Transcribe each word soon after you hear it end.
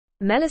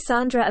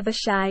Melisandre of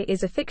Asshai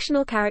is a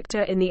fictional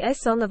character in the A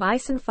Song of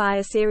Ice and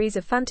Fire series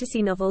of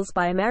fantasy novels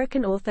by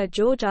American author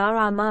George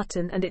R.R.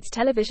 Martin and its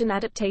television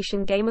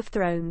adaptation Game of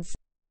Thrones.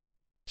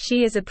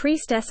 She is a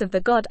priestess of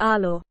the god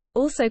Arlor,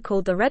 also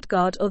called the Red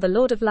God or the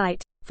Lord of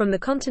Light, from the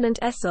continent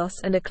Essos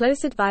and a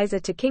close advisor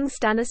to King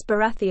Stannis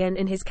Baratheon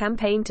in his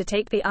campaign to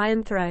take the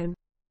Iron Throne.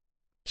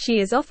 She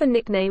is often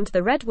nicknamed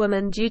the Red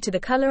Woman due to the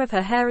color of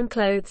her hair and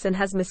clothes and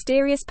has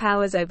mysterious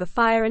powers over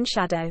fire and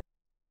shadow.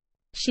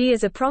 She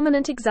is a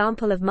prominent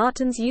example of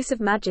Martin's use of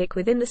magic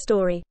within the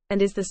story,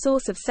 and is the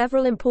source of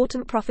several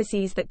important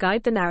prophecies that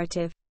guide the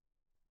narrative.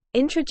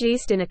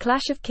 Introduced in A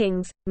Clash of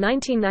Kings,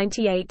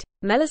 1998,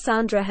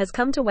 Melisandre has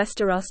come to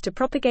Westeros to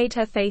propagate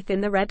her faith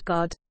in the Red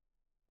God.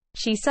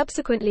 She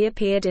subsequently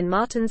appeared in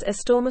Martin's A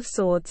Storm of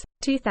Swords,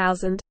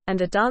 2000, and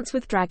A Dance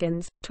with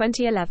Dragons,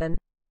 2011.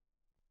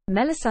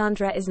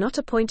 Melisandre is not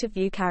a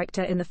point-of-view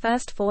character in the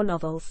first 4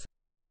 novels.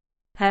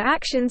 Her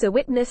actions are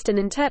witnessed and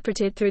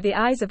interpreted through the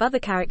eyes of other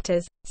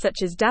characters,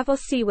 such as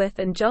Davos Seaworth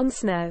and Jon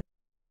Snow.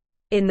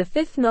 In the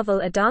 5th novel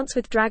A Dance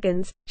with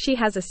Dragons, she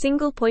has a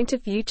single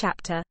point-of-view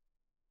chapter.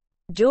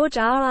 George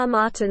R.R.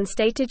 Martin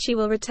stated she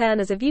will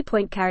return as a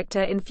viewpoint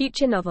character in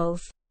future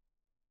novels.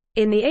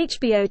 In the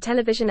HBO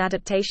television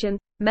adaptation,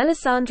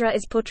 Melisandre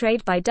is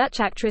portrayed by Dutch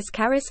actress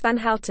Caris van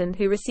Houten,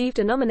 who received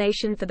a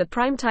nomination for the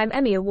Primetime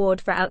Emmy Award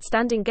for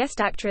Outstanding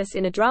Guest Actress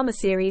in a Drama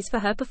Series for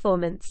her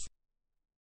performance.